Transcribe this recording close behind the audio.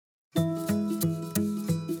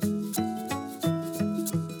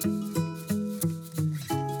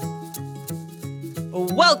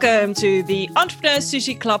Welcome to the Entrepreneur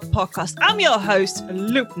Sushi Club podcast. I'm your host,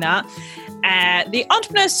 Lupna. The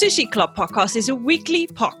Entrepreneur Sushi Club podcast is a weekly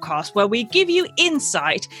podcast where we give you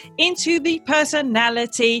insight into the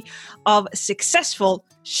personality of successful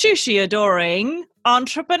sushi-adoring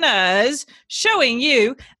entrepreneurs, showing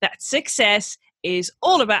you that success is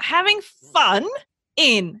all about having fun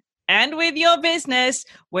in and with your business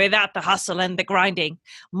without the hustle and the grinding.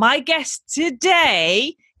 My guest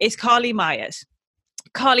today is Carlee Myers.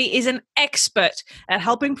 Carlee is an expert at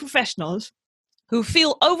helping professionals who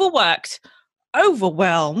feel overworked,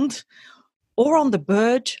 overwhelmed, or on the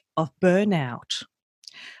verge of burnout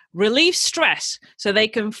relieve stress so they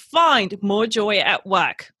can find more joy at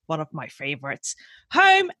work. One of my favorites,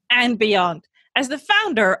 home and beyond. As the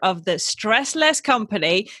founder of the Stressless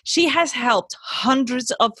Company, she has helped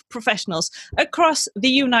hundreds of professionals across the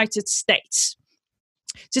United States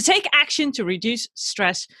to take action to reduce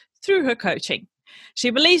stress through her coaching. She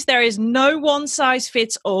believes there is no one size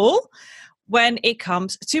fits all when it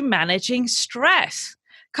comes to managing stress.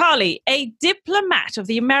 Carlee, a diplomat of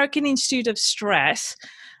the American Institute of Stress,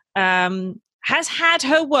 has had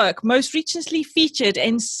her work most recently featured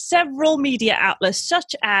in several media outlets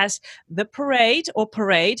such as The Parade,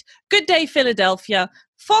 Good Day Philadelphia,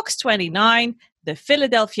 Fox 29, The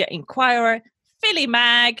Philadelphia Inquirer, Philly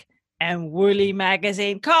Mag, and Woolly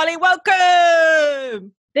Magazine. Carlee,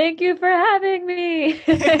 welcome! Thank you for having me.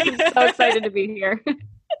 I'm so excited to be here.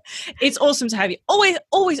 It's awesome to have you.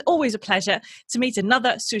 Always a pleasure to meet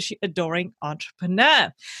another sushi-adoring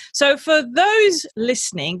entrepreneur. So for those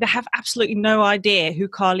listening that have absolutely no idea who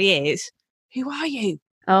Carlee is, who are you?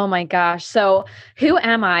 Oh my gosh. So who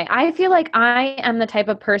am I? I feel like I am the type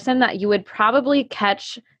of person that you would probably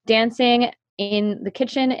catch dancing in the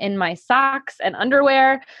kitchen in my socks and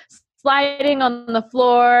underwear, sliding on the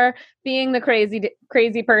floor, being the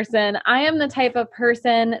crazy person. I am the type of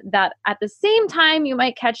person that at the same time you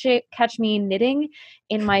might catch me knitting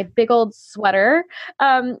in my big old sweater.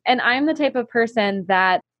 And I'm the type of person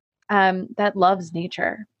that loves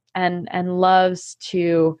nature and loves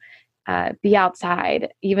to be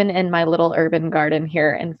outside, even in my little urban garden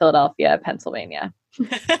here in Philadelphia, Pennsylvania.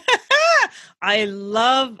 I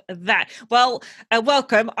love that. Well,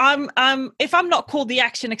 welcome. If I'm not called the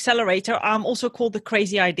Action Accelerator, I'm also called the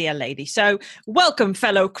Crazy Idea Lady. So welcome,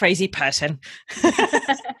 fellow crazy person.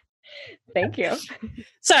 Thank you.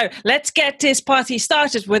 So let's get this party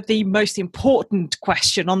started with the most important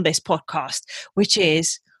question on this podcast, which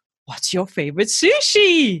is, what's your favorite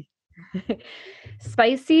sushi?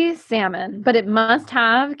 Spicy salmon, but it must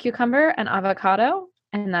have cucumber and avocado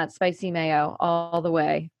and that spicy mayo all the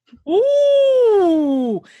way.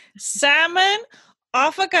 Ooh, salmon,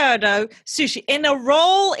 avocado, sushi in a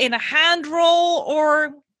roll, in a hand roll,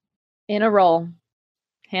 or? In a roll,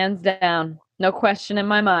 hands down. No question in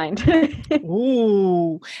my mind.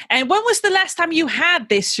 Ooh. And when was the last time you had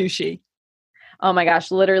this sushi? Oh my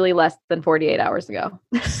gosh, literally less than 48 hours ago.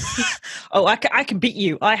 Oh, I can beat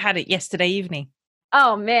you. I had it yesterday evening.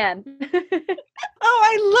 Oh man.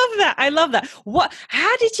 I love that.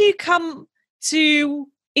 How did you come to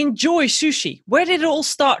enjoy sushi? Where did it all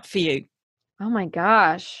start for you? Oh my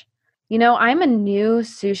gosh. You know, I'm a new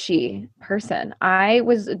sushi person. I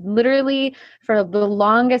was literally, for the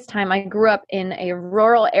longest time, I grew up in a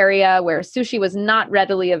rural area where sushi was not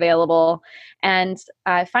readily available. And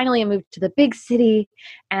I finally moved to the big city,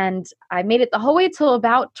 and I made it the whole way till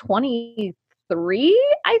about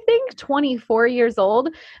 24 years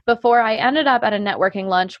old, before I ended up at a networking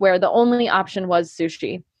lunch where the only option was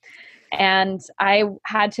sushi. And I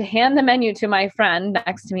had to hand the menu to my friend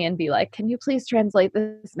next to me and be like, can you please translate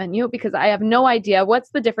this menu? Because I have no idea what's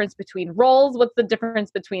the difference between rolls, what's the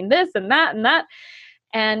difference between this and that and that.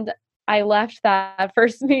 And I left that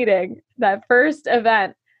first meeting, that first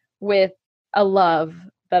event, with a love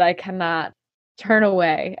that I cannot turn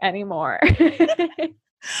away anymore. Oh,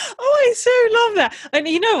 I so love that. And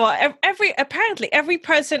you know what? Every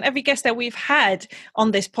person, every guest that we've had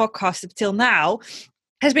on this podcast up till now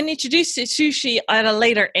has been introduced to sushi at a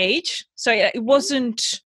later age. So it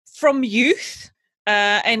wasn't from youth.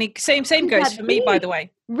 And same goes for me, by the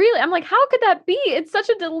way. Really? I'm like, how could that be? It's such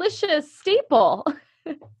a delicious staple.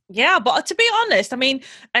 Yeah, but to be honest, I mean,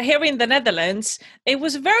 here in the Netherlands,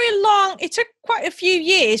 it took quite a few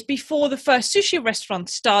years before the first sushi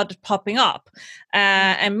restaurants started popping up.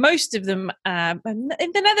 And most of them, in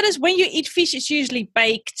the Netherlands, when you eat fish, it's usually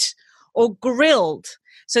baked or grilled.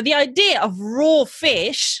 So the idea of raw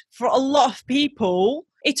fish for a lot of people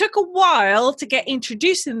it took a while to get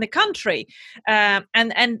introduced in the country, and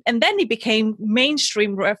then it became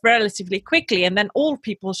mainstream relatively quickly. And then all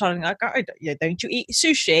people started like, oh, don't you eat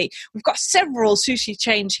sushi? We've got several sushi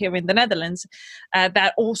chains here in the Netherlands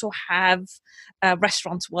that also have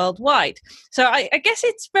restaurants worldwide. So I guess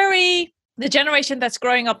it's very the generation that's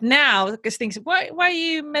growing up now because thinks, why are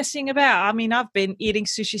you messing about? I mean, I've been eating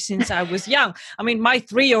sushi since I was young. I mean, my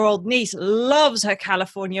 3-year-old niece loves her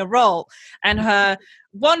California roll, and her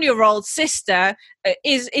 1-year-old sister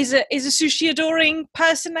is a sushi adoring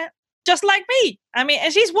person just like me. I mean,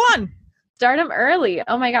 and she's 1. Start them early.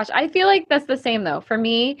 Oh my gosh. I feel like that's the same though. For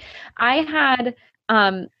me, I have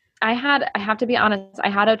to be honest, I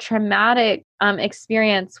had a traumatic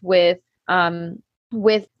experience with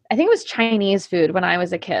I think it was Chinese food when I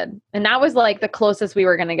was a kid. And that was like the closest we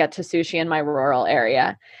were going to get to sushi in my rural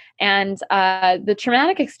area. And the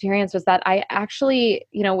traumatic experience was that I actually,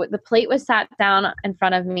 the plate was sat down in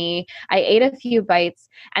front of me. I ate a few bites.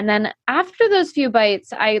 And then after those few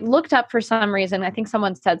bites, I looked up for some reason. I think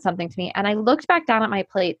someone said something to me. And I looked back down at my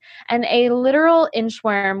plate and a literal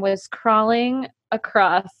inchworm was crawling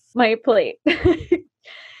across my plate.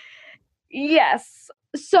 Yes.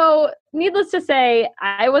 So needless to say,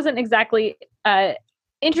 I wasn't exactly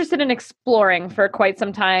interested in exploring for quite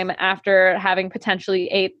some time after having potentially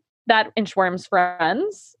ate that inchworm's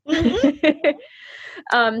friends.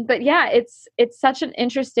 Mm-hmm. But yeah, it's such an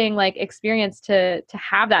interesting experience to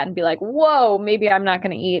have that and be like, whoa, maybe I'm not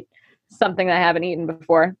going to eat something that I haven't eaten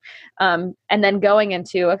before. And then going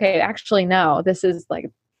into, okay, actually, no, this is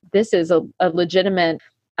a legitimate,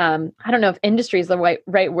 I don't know if industry is the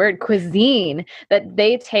right word, cuisine that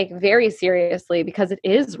they take very seriously because it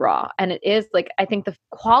is raw. And it is I think the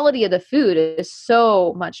quality of the food is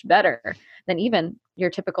so much better than even your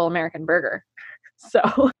typical American burger.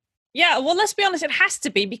 So. Yeah, well, let's be honest, it has to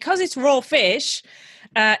be because it's raw fish.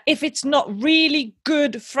 If it's not really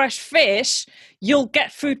good fresh fish, you'll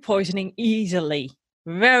get food poisoning easily.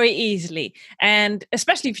 Very easily, and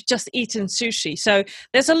especially if you've just eaten sushi. So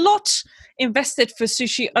there's a lot invested for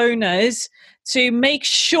sushi owners to make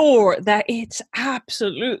sure that it's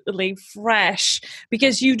absolutely fresh,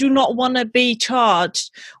 because you do not want to be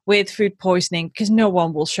charged with food poisoning because no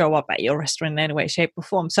one will show up at your restaurant in any way, shape or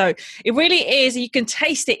form. So it really is, you can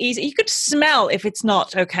taste it easy. You could smell if it's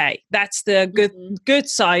not okay. That's the good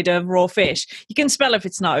side of raw fish. You can smell if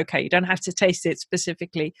it's not okay. You don't have to taste it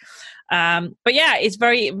specifically. But yeah, it's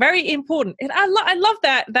very, very important. And I love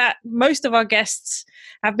that most of our guests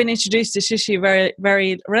have been introduced to sushi very,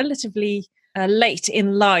 very relatively late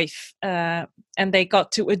in life, and they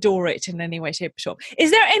got to adore it in any way, shape, or form.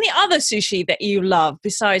 Is there any other sushi that you love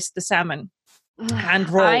besides the salmon and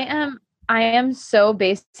roll? I am so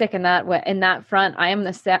basic in that front. I am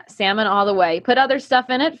the salmon all the way. Put other stuff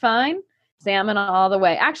in it, fine. Salmon all the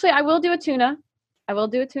way. Actually, I will do a tuna. I will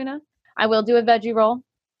do a veggie roll.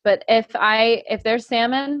 But if there's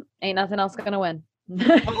salmon, ain't nothing else going to win.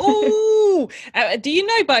 Oh, do you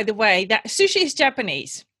know, by the way, that sushi is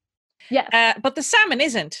Japanese? Yes. But the salmon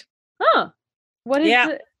isn't. Huh. What is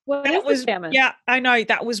the salmon? Yeah, I know.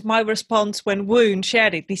 That was my response when Woon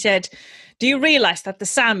shared it. He said, do you realize that the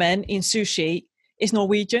salmon in sushi is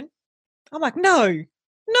Norwegian? I'm like, no.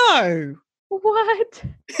 What?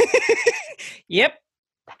 Yep.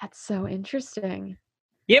 That's so interesting.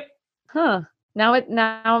 Yep. Huh.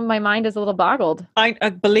 Now my mind is a little boggled. I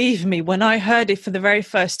believe me, when I heard it for the very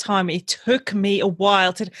first time, it took me a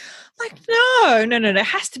while to no, it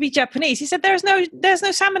has to be Japanese. He said there's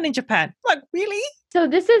no salmon in Japan. I'm like, really? So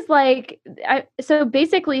this is so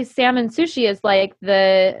basically salmon sushi is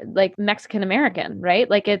the Mexican American, right?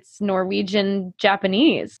 It's Norwegian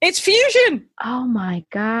Japanese. It's fusion. Oh my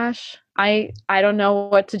gosh. I don't know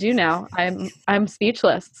what to do now. I'm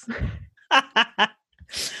speechless.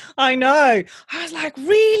 I know. I was like,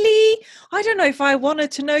 really? I don't know if I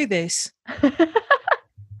wanted to know this.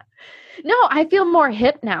 No, I feel more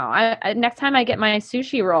hip now. I next time I get my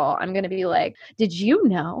sushi roll, I'm going to be like, did you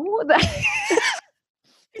know that?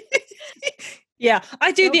 Yeah,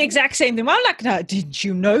 I do the exact same thing. I'm like, no, did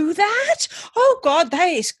you know that? Oh, God, that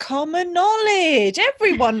is common knowledge.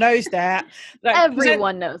 Everyone knows that.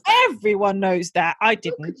 Everyone knows that. Everyone knows that. I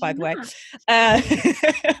didn't, by the way.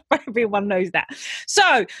 But everyone knows that.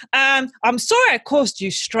 So I'm sorry I caused you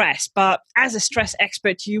stress, but as a stress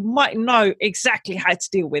expert, you might know exactly how to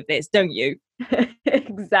deal with this, don't you?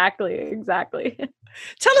 Exactly.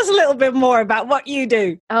 Tell us a little bit more about what you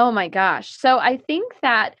do. Oh my gosh. So I think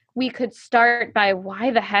that we could start by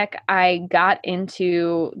why the heck I got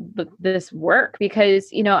into this work, because,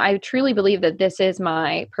 I truly believe that this is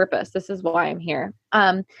my purpose. This is why I'm here.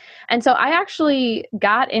 And so I actually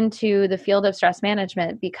got into the field of stress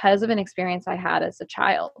management because of an experience I had as a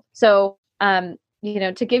child. So,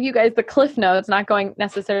 to give you guys the cliff notes, not going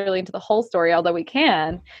necessarily into the whole story, although we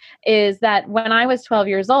can, is that when I was 12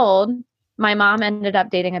 years old, my mom ended up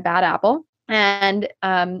dating a bad apple, and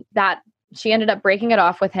that she ended up breaking it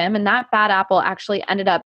off with him. And that bad apple actually ended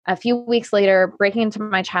up a few weeks later breaking into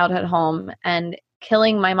my childhood home and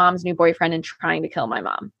killing my mom's new boyfriend and trying to kill my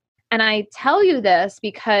mom. And I tell you this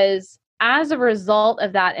because as a result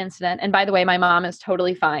of that incident, and by the way, my mom is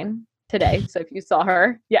totally fine today. So if you saw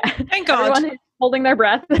her, yeah, thank God. Everyone is holding their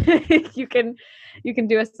breath. you can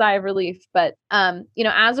do a sigh of relief. But,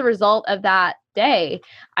 as a result of that day,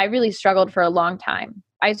 I really struggled for a long time.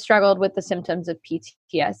 I struggled with the symptoms of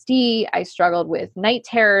PTSD. I struggled with night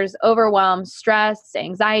terrors, overwhelm, stress,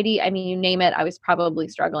 anxiety. I mean, you name it, I was probably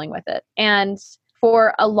struggling with it. And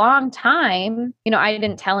for a long time, I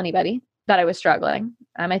didn't tell anybody that I was struggling.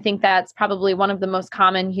 I think that's probably one of the most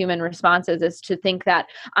common human responses, is to think that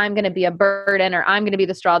I'm going to be a burden, or I'm going to be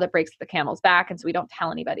the straw that breaks the camel's back. And so we don't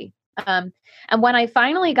tell anybody. And when I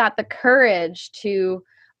finally got the courage to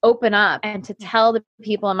open up and to tell the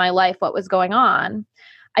people in my life what was going on,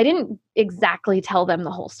 I didn't exactly tell them the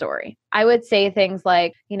whole story. I would say things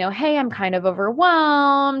like, hey, I'm kind of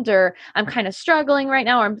overwhelmed, or I'm kind of struggling right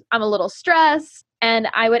now, or I'm a little stressed. And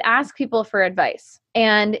I would ask people for advice.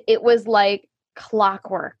 And it was like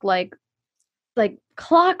clockwork, like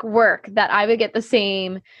clockwork, that I would get the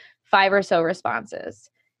same 5 or so responses.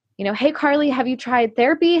 Hey, Carlee, have you tried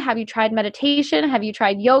therapy? Have you tried meditation? Have you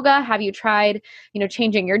tried yoga? Have you tried,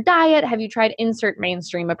 changing your diet? Have you tried insert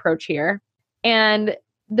mainstream approach here? And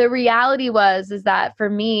the reality is that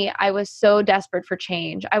for me, I was so desperate for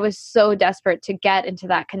change. I was so desperate to get into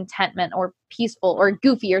that contentment or peaceful or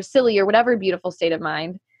goofy or silly or whatever beautiful state of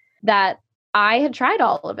mind, that I had tried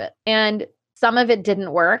all of it. And some of it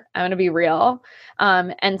didn't work. I'm going to be real.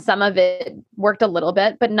 And some of it worked a little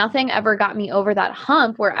bit, but nothing ever got me over that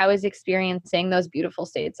hump where I was experiencing those beautiful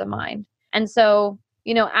states of mind. And so,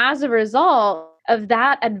 as a result of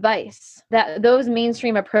that advice, that those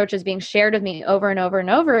mainstream approaches being shared with me over and over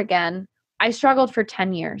and over again, I struggled for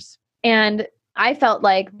 10 years. And I felt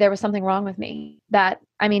like there was something wrong with me,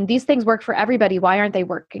 these things work for everybody. Why aren't they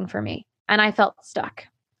working for me? And I felt stuck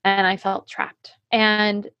and I felt trapped.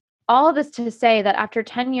 And all of this to say that after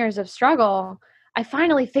 10 years of struggle, I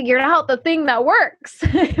finally figured out the thing that works,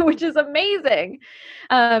 which is amazing.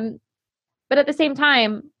 But at the same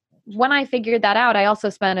time, when I figured that out, I also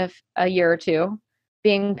spent a year or two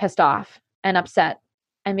being pissed off and upset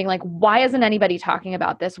and being like, why isn't anybody talking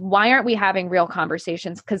about this? Why aren't we having real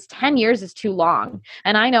conversations? Because 10 years is too long.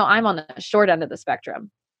 And I know I'm on the short end of the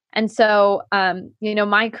spectrum. And so,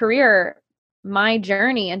 my career, my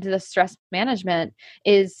journey into the stress management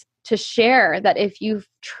is to share that if you've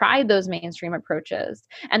tried those mainstream approaches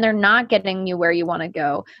and they're not getting you where you want to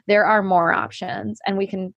go, there are more options, and we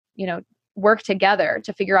can, work together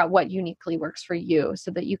to figure out what uniquely works for you so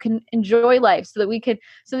that you can enjoy life, so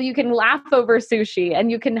that you can laugh over sushi and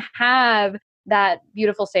you can have that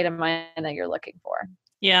beautiful state of mind that you're looking for.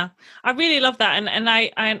 Yeah, I really love that. And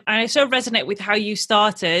I so resonate with how you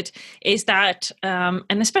started, is that, and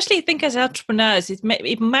especially I think as entrepreneurs, it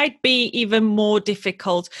might be even more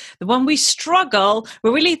difficult. When we struggle,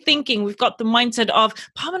 we're really thinking, we've got the mindset of,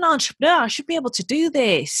 I'm an entrepreneur, I should be able to do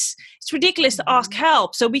this. It's ridiculous to ask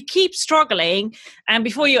help. So we keep struggling. And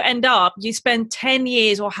before you end up, you spend 10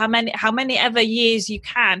 years or how many ever years you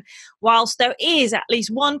can, whilst there is at least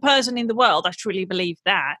one person in the world, I truly believe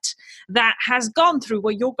that has gone through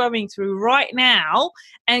what you're going through right now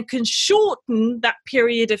and can shorten that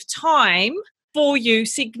period of time for you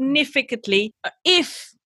significantly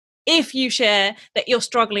if you share that you're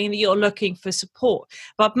struggling and that you're looking for support.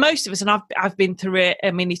 But most of us, and I've been through it,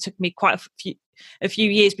 it took me quite a few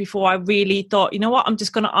years before I really thought, you know what, I'm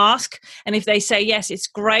just going to ask. And if they say yes, it's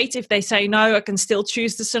great. If they say no, I can still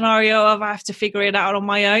choose the scenario of I have to figure it out on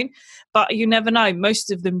my own. But you never know.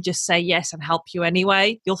 Most of them just say yes and help you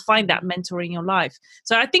anyway. You'll find that mentor in your life.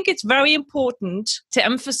 So I think it's very important to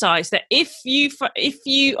emphasize that if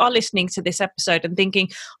you are listening to this episode and thinking,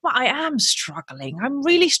 well, I am struggling, I'm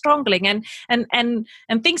really struggling, and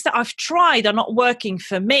things that I've tried are not working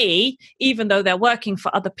for me, even though they're working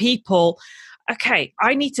for other people. Okay,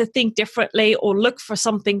 I need to think differently or look for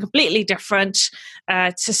something completely different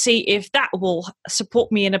to see if that will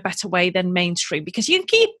support me in a better way than mainstream. Because you can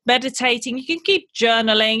keep meditating, you can keep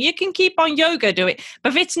journaling, you can keep on yoga doing it.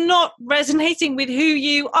 But if it's not resonating with who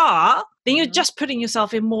you are, then you're just putting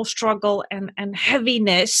yourself in more struggle and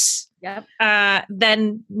heaviness. Yep.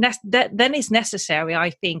 Then is necessary, I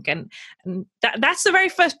think, and that's the very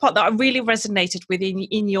first part that I really resonated with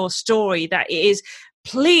in your story. That it is,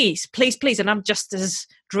 please, and I'm just as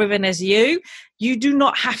driven as you. You do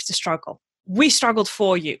not have to struggle. We struggled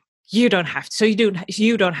for you. You don't have to. So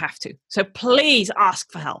you don't have to. So please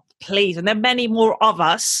ask for help, please. And there are many more of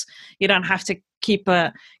us. You don't have to keep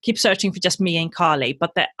searching for just me and Carlee,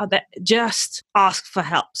 but that just ask for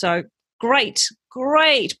help. So great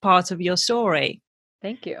part of your story.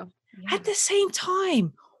 Thank you. Yeah. At the same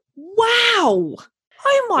time, wow.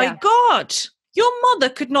 Oh my God. Your mother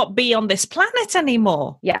could not be on this planet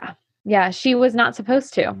anymore. Yeah. She was not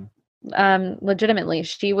supposed to. Legitimately,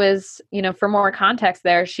 she was, for more context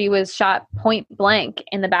there, she was shot point blank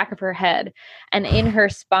in the back of her head and in her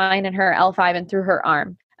spine and her L5 and through her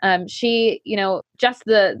arm. She, just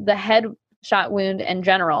the head shot wound in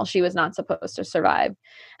general, she was not supposed to survive.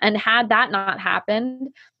 And had that not happened,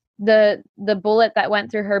 the bullet that went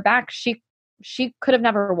through her back, she could have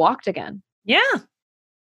never walked again. Yeah.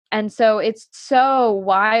 And so it's so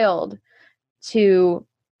wild to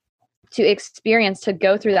experience, to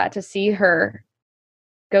go through that, to see her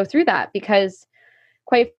go through that, because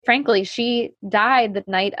quite frankly, she died the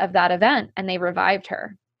night of that event and they revived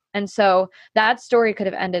her. And so that story could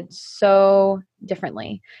have ended so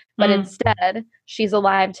differently, but instead she's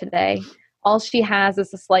alive today. All she has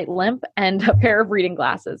is a slight limp and a pair of reading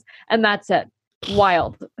glasses, and that's it.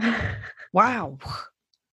 Wild. Wow.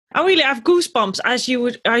 I really have goosebumps as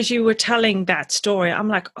you were telling that story. I'm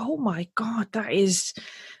like, oh my God,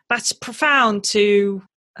 that's profound to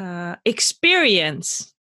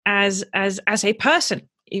experience as a person.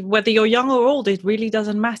 Whether you're young or old, it really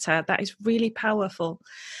doesn't matter. That is really powerful.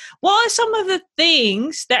 What are some of the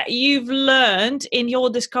things that you've learned in your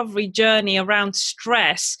discovery journey around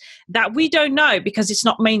stress that we don't know because it's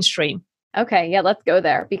not mainstream? Okay, yeah, let's go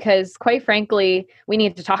there, because quite frankly, we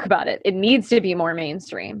need to talk about it. It needs to be more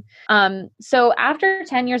mainstream. So after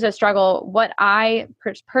 10 years of struggle, what I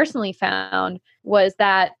personally found was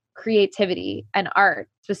that creativity and art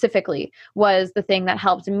specifically was the thing that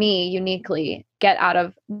helped me uniquely get out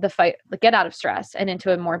of the fight, get out of stress and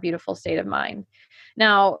into a more beautiful state of mind.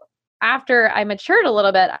 Now, after I matured a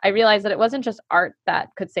little bit, I realized that it wasn't just art that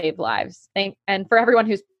could save lives. And for everyone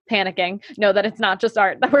who's panicking, know that it's not just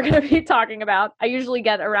art that we're going to be talking about. I usually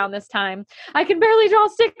get around this time, I can barely draw a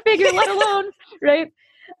stick figure, let alone, right?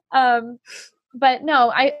 But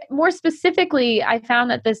no, more specifically, I found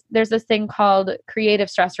that there's this thing called creative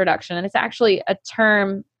stress reduction. And it's actually a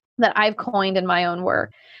term that I've coined in my own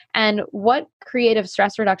work. And what creative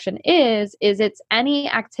stress reduction is it's any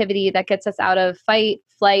activity that gets us out of fight,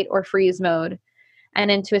 flight, or freeze mode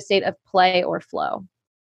and into a state of play or flow.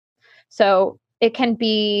 So it can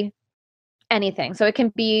be anything. So it can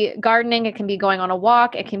be gardening, it can be going on a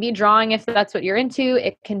walk, it can be drawing if that's what you're into,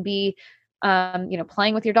 it can be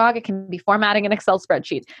playing with your dog, it can be formatting an Excel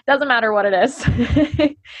spreadsheet. Doesn't matter what it is.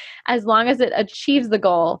 As long as it achieves the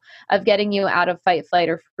goal of getting you out of fight, flight,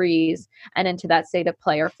 or freeze and into that state of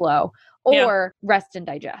play or flow or rest and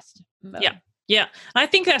digest mode. Yeah. I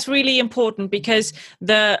think that's really important, because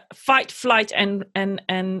the fight, flight,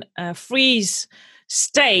 and freeze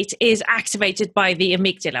state is activated by the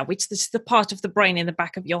amygdala, which is the part of the brain in the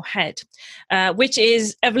back of your head, which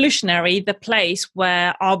is evolutionary, the place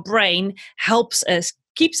where our brain helps us,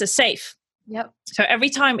 keeps us safe. Yep. So every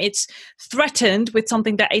time it's threatened with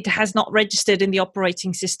something that it has not registered in the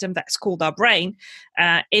operating system that's called our brain,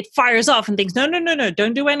 it fires off and thinks, no,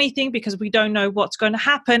 don't do anything, because we don't know what's going to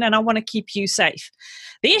happen and I want to keep you safe.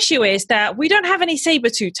 The issue is that we don't have any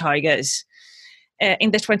saber-tooth tigers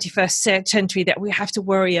in the 21st century that we have to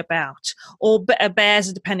worry about, or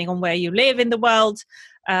bears, depending on where you live in the world.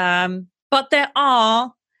 But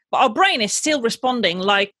our brain is still responding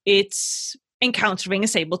like it's encountering a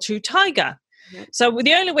saber-tooth tiger. Yep. So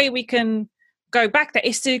the only way we can go back there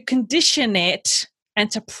is to condition it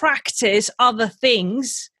and to practice other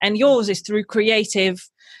things. And yours is through creative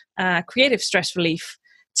stress relief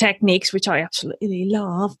techniques, which I absolutely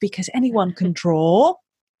love, because anyone can draw.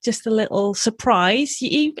 Just a little surprise.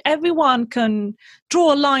 Everyone can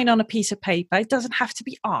draw a line on a piece of paper. It doesn't have to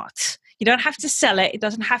be art. You don't have to sell it. It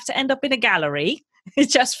doesn't have to end up in a gallery.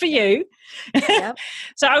 It's just for you. Yep.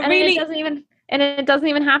 So it doesn't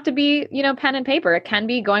even have to be, pen and paper. It can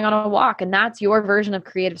be going on a walk, and that's your version of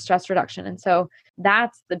creative stress reduction. And so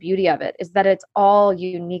that's the beauty of it, is that it's all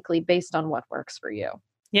uniquely based on what works for you.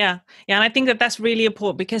 Yeah. And I think that that's really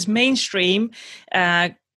important, because mainstream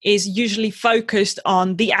is usually focused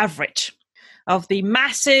on the average. of the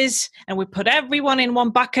masses and we put everyone in one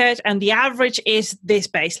bucket and the average is this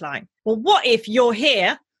baseline. Well, what if you're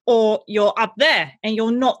here or you're up there and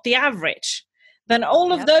you're not the average? Then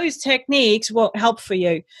all of those techniques won't help for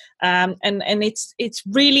you. And it's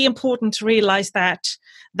really important to realize that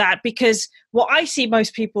because what I see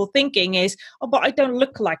most people thinking is, oh, but I don't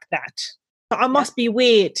look like that. So I must be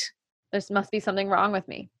weird. There must be something wrong with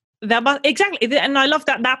me. Exactly. And I love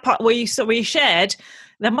that part where you shared,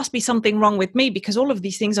 there must be something wrong with me because all of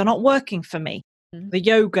these things are not working for me. The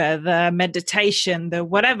yoga, the meditation, the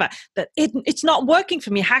whatever, that it's not working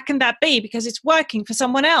for me. How can that be? Because it's working for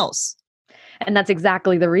someone else. And that's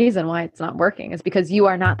exactly the reason why it's not working, is because you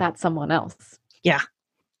are not that someone else. Yeah.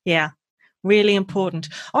 Yeah. Really important.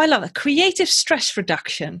 Oh, I love it. Creative stress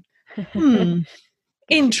reduction.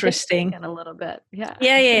 Interesting. A little bit. Yeah.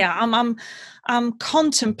 Yeah. I'm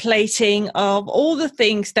contemplating of all the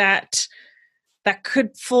things that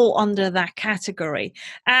could fall under that category.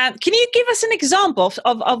 Can you give us an example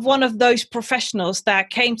of one of those professionals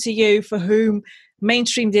that came to you for whom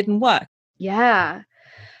mainstream didn't work? Yeah.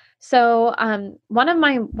 So one of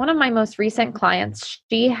my most recent clients,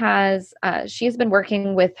 she's been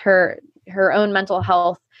working with her own mental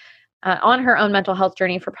health on her own mental health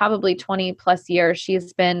journey for probably 20 plus years.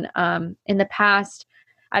 She's been in the past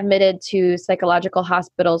admitted to psychological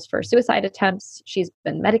hospitals for suicide attempts. She's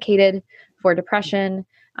been medicated for depression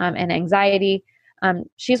and anxiety.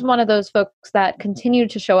 She's one of those folks that continued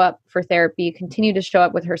to show up for therapy, continued to show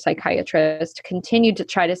up with her psychiatrist, continued to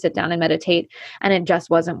try to sit down and meditate, and it just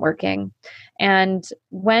wasn't working. And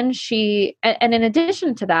when and in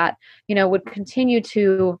addition to that, would continue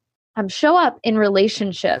to show up in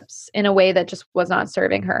relationships in a way that just was not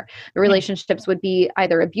serving her. The relationships would be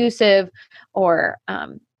either abusive or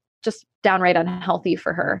just downright unhealthy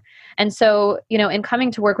for her. And so, in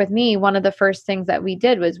coming to work with me, one of the first things that we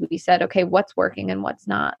did was we said, okay, what's working and what's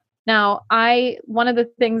not? Now, one of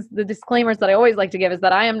the disclaimers that I always like to give is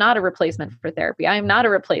that I am not a replacement for therapy. I am not a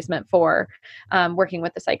replacement for working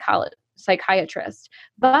with the psychiatrist.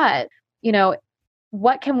 But,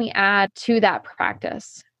 what can we add to that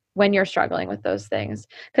practice when you're struggling with those things?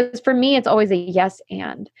 Because for me, it's always a yes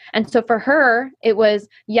and. And so for her, it was,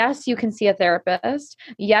 yes, you can see a therapist.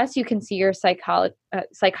 Yes, you can see your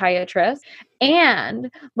psychiatrist.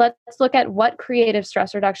 And let's look at what creative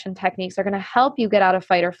stress reduction techniques are going to help you get out of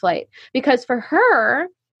fight or flight. Because for her,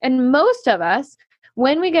 and most of us,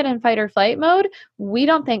 when we get in fight or flight mode, we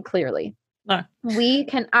don't think clearly. No. We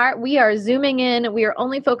are zooming in. We are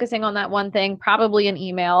only focusing on that one thing, probably an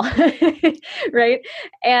email, right?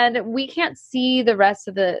 And we can't see the rest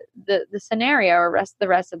of the scenario or the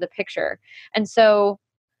rest of the picture. And so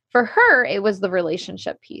for her, it was the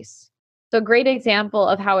relationship piece. So a great example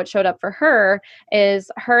of how it showed up for her is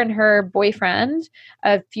her and her boyfriend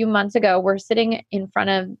a few months ago were sitting on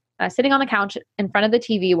the couch in front of the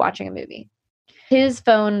TV watching a movie. His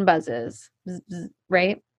phone buzzes,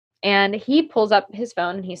 right? And he pulls up his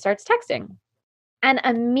phone and he starts texting. And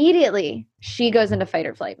immediately she goes into fight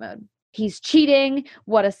or flight mode. He's cheating.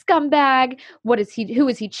 What a scumbag. Who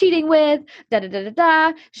is he cheating with? Da da da da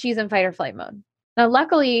da. She's in fight or flight mode. Now,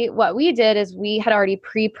 luckily, what we did is we had already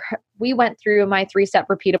we went through my 3-step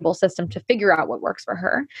repeatable system to figure out what works for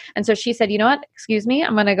her. And so she said, you know what? Excuse me.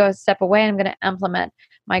 I'm going to go a step away. I'm going to implement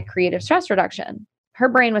my creative stress reduction. Her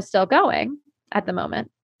brain was still going at the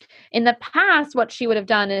moment. In the past, what she would have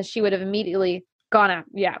done is she would have immediately gone after,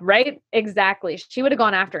 yeah, right? Exactly. She would have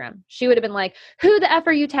gone after him. She would have been like, who the F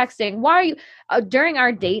are you texting? Why are you, during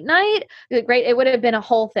our date night, right? It would have been a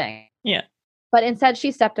whole thing. Yeah. But instead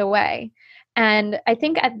she stepped away. And I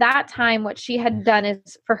think at that time, what she had done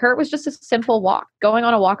is for her, it was just a simple walk, going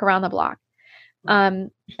on a walk around the block. And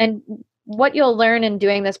what you'll learn in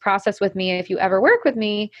doing this process with me, if you ever work with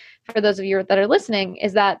me, for those of you that are listening,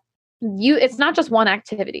 is that it's not just one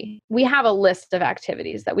activity. We have a list of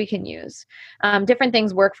activities that we can use. Different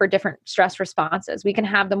things work for different stress responses. We can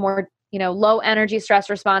have the more, low energy stress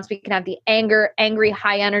response. We can have the angry,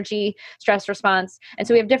 high energy stress response. And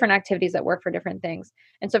so we have different activities that work for different things.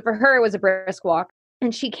 And so for her, it was a brisk walk.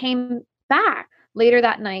 And she came back later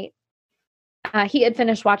that night. He had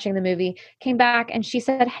finished watching the movie, came back, and she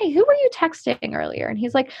said, hey, who were you texting earlier? And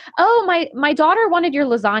he's like, oh, my daughter wanted your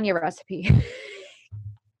lasagna recipe.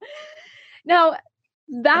 Now,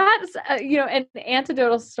 that's, an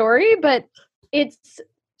anecdotal story, but it's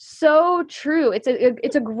so true.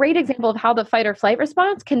 It's a great example of how the fight or flight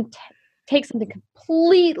response can take something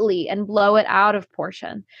completely and blow it out of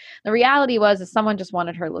portion. The reality was someone just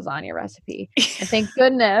wanted her lasagna recipe. And thank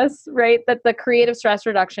goodness, right, that the creative stress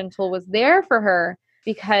reduction tool was there for her,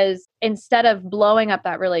 because instead of blowing up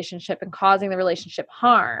that relationship and causing the relationship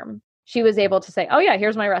harm, she was able to say, oh yeah,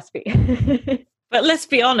 here's my recipe. But let's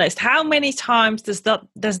be honest, how many times does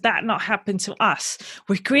that not happen to us?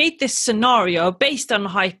 We create this scenario based on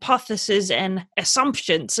hypotheses and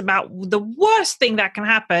assumptions about the worst thing that can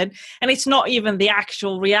happen, and it's not even the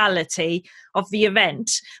actual reality of the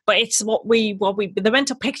event, but it's the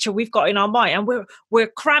mental picture we've got in our mind, and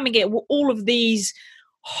we're cramming it with all of these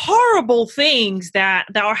horrible things that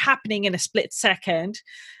are happening in a split second.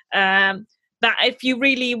 That if you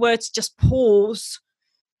really were to just pause,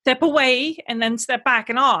 step away, and then step back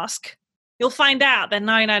and ask, you'll find out that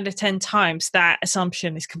 9 out of 10 times that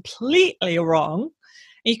assumption is completely wrong.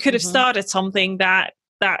 You could have started something that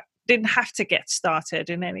didn't have to get started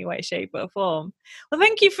in any way, shape, or form. Well,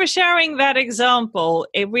 thank you for sharing that example.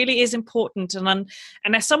 It really is important. And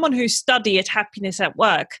as someone who studied happiness at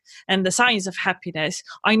work and the science of happiness,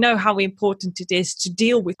 I know how important it is to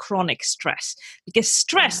deal with chronic stress, because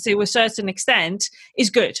stress to a certain extent is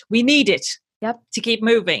good. We need it. Yep. To keep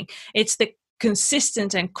moving. It's the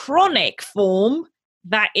consistent and chronic form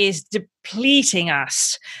that is depleting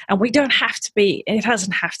us. And it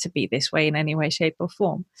doesn't have to be this way in any way, shape, or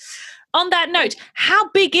form. On that note, how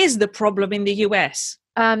big is the problem in the US?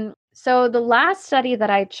 So the last study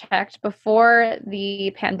that I checked before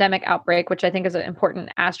the pandemic outbreak, which I think is an important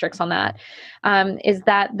asterisk on that, is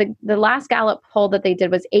that the last Gallup poll that they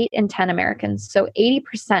did was 8 in 10 Americans. So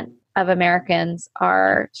 80% of Americans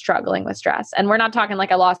are struggling with stress. And we're not talking like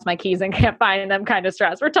I lost my keys and can't find them kind of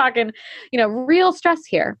stress. We're talking, real stress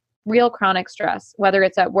here, real chronic stress, whether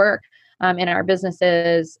it's at work, in our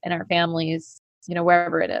businesses, in our families,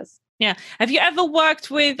 wherever it is. Yeah. Have you ever worked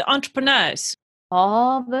with entrepreneurs?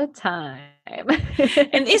 All the time.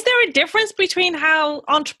 And is there a difference between how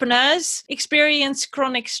entrepreneurs experience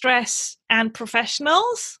chronic stress and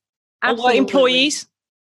professionals? Absolutely. Or employees?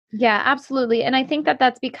 Yeah, absolutely. And I think that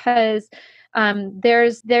that's because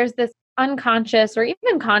there's this unconscious or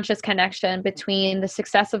even conscious connection between the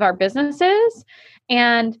success of our businesses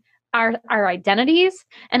and our identities.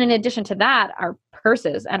 And in addition to that, our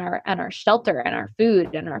purses and our shelter and our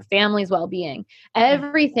food and our family's well-being.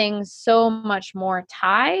 Everything's so much more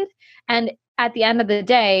tied. And at the end of the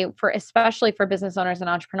day, especially for business owners and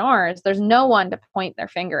entrepreneurs, there's no one to point their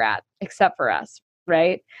finger at except for us.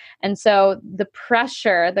 Right. And so the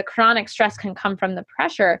pressure, the chronic stress can come from the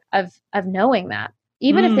pressure of knowing that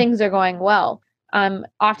even if things are going well,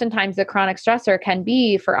 oftentimes the chronic stressor can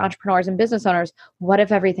be for entrepreneurs and business owners. What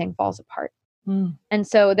if everything falls apart? And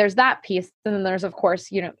so there's that piece. And then there's, of course,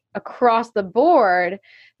 across the board,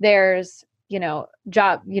 there's, your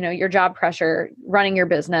job pressure, running your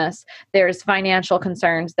business. There's financial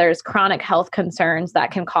concerns. There's chronic health concerns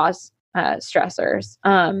that can cause stressors.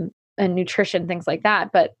 And nutrition, things like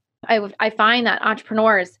that. But I find that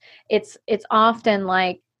entrepreneurs, it's often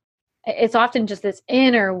just this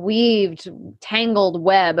interweaved, tangled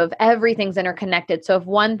web of everything's interconnected. So if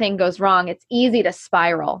one thing goes wrong, it's easy to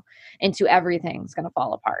spiral into everything's going to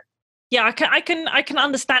fall apart. Yeah, I can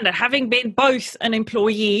understand it. Having been both an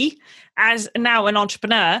employee as now an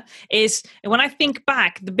entrepreneur, is when I think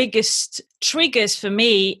back, the biggest triggers for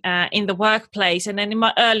me in the workplace and then in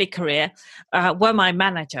my early career were my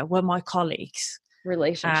manager, were my colleagues.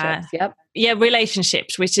 Relationships, yep. Yeah,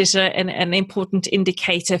 relationships, which is an important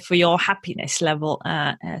indicator for your happiness level,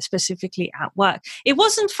 specifically at work. It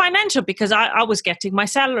wasn't financial because I was getting my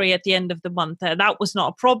salary at the end of the month. That was not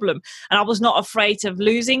a problem. And I was not afraid of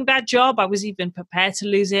losing that job. I was even prepared to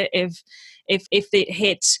lose it if it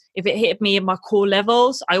hit me in my core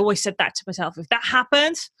levels. I always said that to myself. If that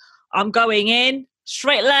happens, I'm going in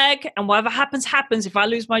straight leg, and whatever happens. If I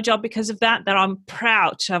lose my job because of that, then I'm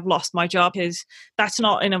proud to have lost my job, because that's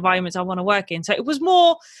not an environment I want to work in. So it was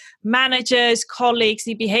more managers, colleagues,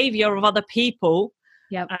 the behavior of other people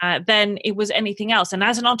than it was anything else. And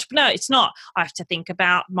as an entrepreneur, it's not, I have to think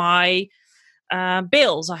about my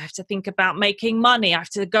bills. I have to think about making money. I have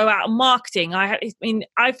to go out and marketing.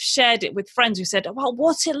 I've shared it with friends who said, well,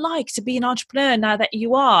 what's it like to be an entrepreneur now that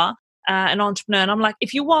you are an entrepreneur? And I'm like,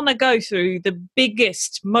 if you want to go through the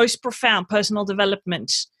biggest, most profound personal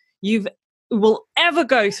development you will ever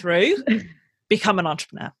go through, become an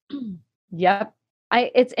entrepreneur. Yep.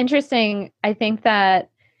 It's interesting. I think that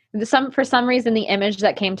for some reason, the image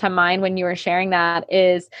that came to mind when you were sharing that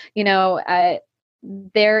is,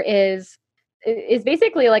 there is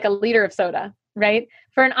basically like a liter of soda, right?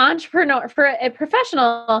 For an entrepreneur, for a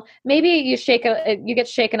professional, maybe you get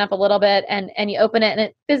shaken up a little bit and you open it and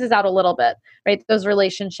it fizzes out a little bit, right? Those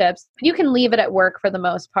relationships, you can leave it at work for the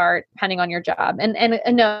most part, depending on your job. And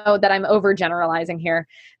know that I'm overgeneralizing here,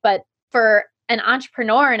 but for an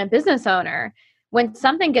entrepreneur and a business owner, when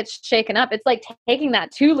something gets shaken up, it's like taking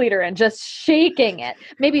that 2-liter and just shaking it.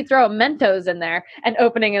 Maybe throw a Mentos in there and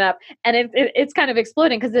opening it up, and it's kind of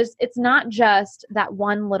exploding because it's not just that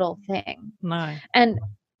one little thing. No. And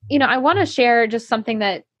I want to share just something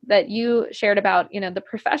that you shared about, the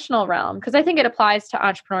professional realm, because I think it applies to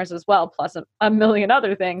entrepreneurs as well, plus a million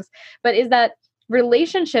other things. But is that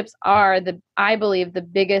relationships are I believe, the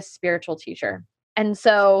biggest spiritual teacher. And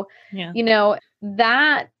so,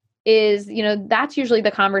 that is, that's usually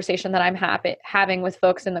the conversation that I'm having with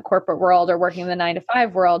folks in the corporate world or working in the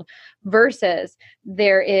 9-to-5 world, versus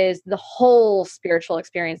there is the whole spiritual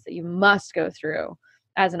experience that you must go through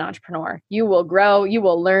as an entrepreneur. You will grow, you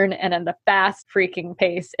will learn, and at a fast freaking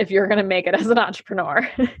pace if you're going to make it as an entrepreneur.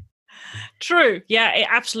 True. Yeah, it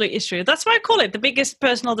absolutely is true. That's why I call it the biggest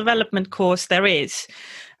personal development course there is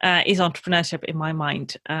entrepreneurship in my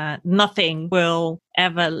mind. Nothing will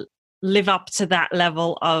ever live up to that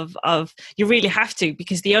level of you really have to,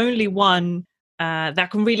 because the only one that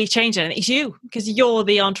can really change it is you, because you're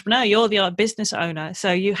the entrepreneur, you're the business owner.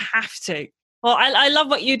 So you have to. Well, I love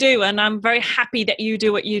what you do, and I'm very happy that you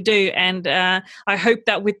do what you do. And I hope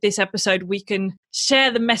that with this episode, we can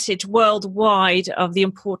share the message worldwide of the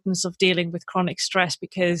importance of dealing with chronic stress,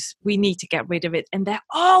 because we need to get rid of it. And there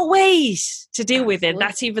are ways to deal with it.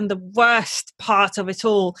 That's even the worst part of it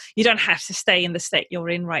all. You don't have to stay in the state you're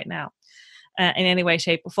in right now in any way,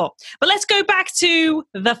 shape, or form. But let's go back to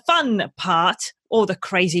the fun part, or the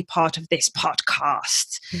crazy part of this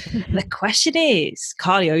podcast. The question is,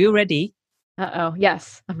 Carlee, are you ready? Uh-oh.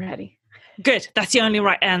 Yes, I'm ready. Good. That's the only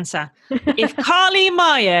right answer. If Carlee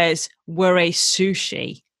Myers were a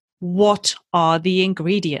sushi, what are the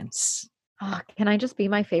ingredients? Oh, can I just be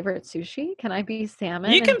my favorite sushi? Can I be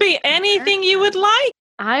salmon? You can be anything you would like.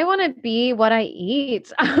 I want to be what I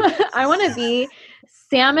eat. I want to be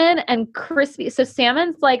salmon and crispy. So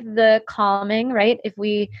salmon's like the calming, right? If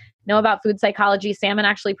we know about food psychology, salmon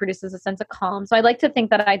actually produces a sense of calm. So I like to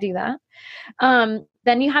think that I do that.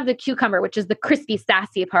 Then you have the cucumber, which is the crispy,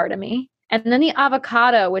 sassy part of me. And then the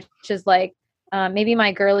avocado, which is like maybe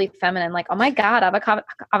my girly feminine, like, oh my God,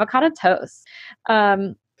 avocado toast.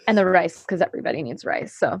 And the rice, because everybody needs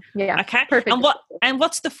rice. So yeah. Okay. Perfect. And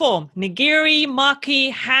what's the form? Nigiri,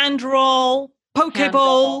 maki, hand roll, poke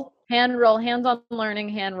bowl? Hand roll, hands-on learning,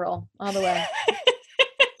 hand roll, all the way.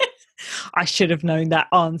 I should have known that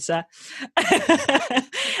answer.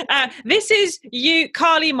 This is you,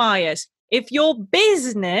 Carlee Myers. If your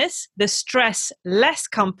business, the Stress Less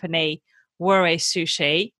Company, were a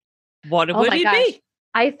sushi, what would it be?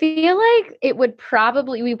 I feel like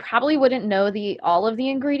we probably wouldn't know all of the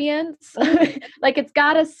ingredients. Like it's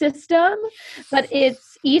got a system, but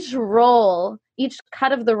it's each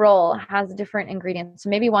cut of the roll has different ingredients. So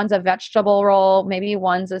maybe one's a vegetable roll, maybe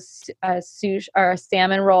one's a sushi or a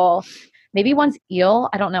salmon roll, maybe one's eel.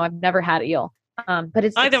 I don't know. I've never had eel. But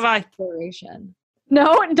it's either exploration.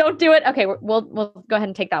 No, don't do it. Okay, we'll go ahead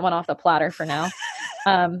and take that one off the platter for now.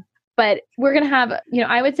 But we're going to have,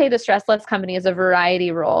 I would say the Stress Less Company is a variety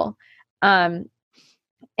roll. And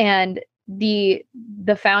the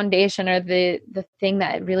foundation, or the thing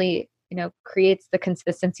that really, creates the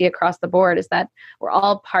consistency across the board, is that we're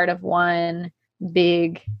all part of one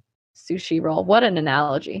big sushi roll. What an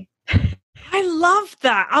analogy. I love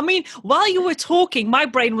that. I mean, while you were talking, my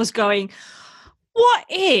brain was going, what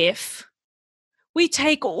if we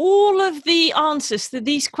take all of the answers to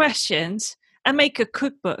these questions and make a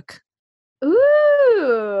cookbook?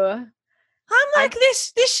 Ooh. I'm like,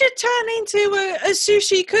 this should turn into a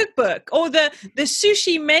sushi cookbook, or the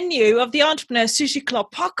sushi menu of the Entrepreneur Sushi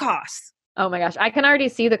Club podcast. Oh my gosh. I can already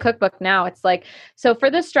see the cookbook now. It's like, so for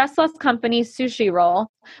the Stress Less Company sushi roll,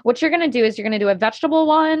 what you're going to do is you're going to do a vegetable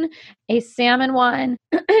one, a salmon one,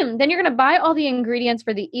 then you're going to buy all the ingredients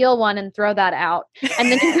for the eel one and throw that out. And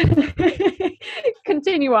then you're going to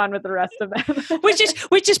continue on with the rest of them.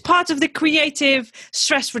 which is part of the creative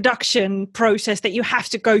stress reduction process that you have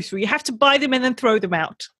to go through. You have to buy them and then throw them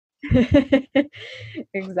out.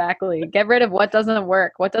 Exactly. Get rid of what doesn't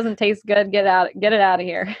work, what doesn't taste good. Get it out of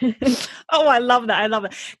here. Oh, I love that. I love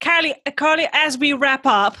it. Carlee, as we wrap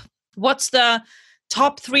up, what's the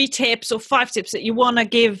top 3 tips or 5 tips that you want to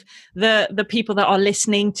give the people that are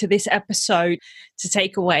listening to this episode to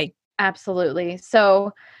take away? Absolutely.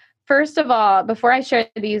 So first of all, before I share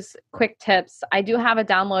these quick tips, I do have a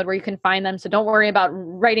download where you can find them. So don't worry about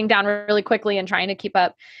writing down really quickly and trying to keep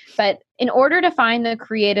up. But in order to find the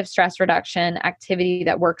creative stress reduction activity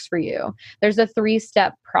that works for you, there's a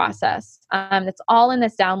 3-step process that's all in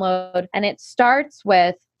this download. And it starts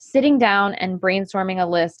with sitting down and brainstorming a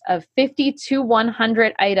list of 50 to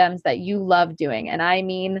 100 items that you love doing. And I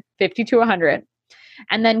mean 50 to 100.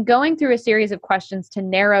 And then going through a series of questions to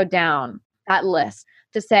narrow down that list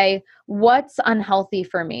to say, what's unhealthy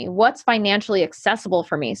for me? What's financially accessible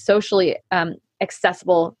for me? Socially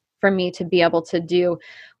accessible for me to be able to do?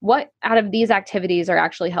 What out of these activities are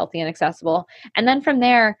actually healthy and accessible? And then from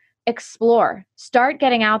there, explore, start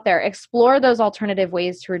getting out there, explore those alternative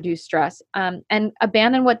ways to reduce stress, and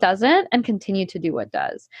abandon what doesn't and continue to do what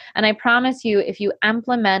does. And I promise you, if you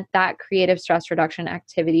implement that creative stress reduction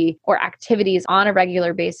activity or activities on a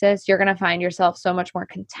regular basis, you're going to find yourself so much more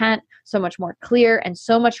content, so much more clear, and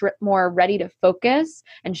so much more ready to focus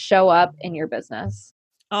and show up in your business.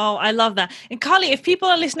 Oh, I love that. And Carlee, if people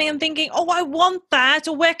are listening and thinking, oh, I want that,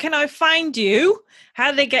 or where can I find you?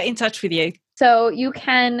 How do they get in touch with you? So you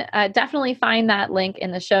can definitely find that link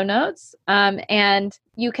in the show notes. And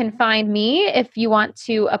you can find me if you want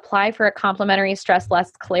to apply for a complimentary stress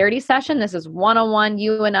less clarity session. This is one-on-one.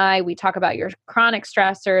 You and I, we talk about your chronic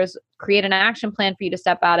stressors, create an action plan for you to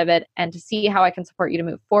step out of it, and to see how I can support you to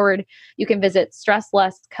move forward. You can visit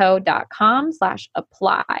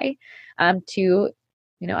stresslessco.com/apply to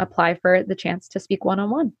apply for the chance to speak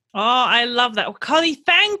one-on-one. Oh, I love that. Well, Carlee,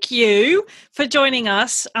 thank you for joining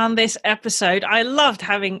us on this episode. I loved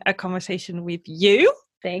having a conversation with you.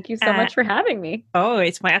 Thank you so much for having me. Oh,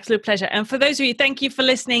 it's my absolute pleasure. And for those of you, thank you for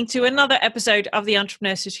listening to another episode of the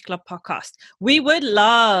Entrepreneur Sushi Club podcast. We would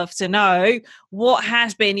love to know what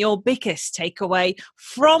has been your biggest takeaway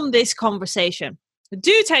from this conversation.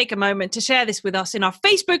 Do take a moment to share this with us in our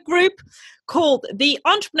Facebook group called the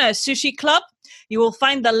Entrepreneur Sushi Club. You will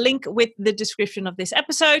find the link with the description of this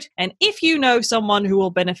episode. And if you know someone who will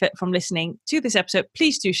benefit from listening to this episode,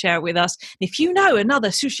 please do share it with us. And if you know another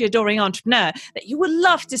sushi adoring entrepreneur that you would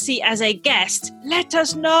love to see as a guest, let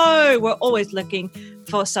us know. We're always looking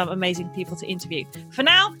for some amazing people to interview. For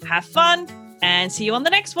now, have fun and see you on the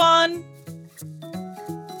next one.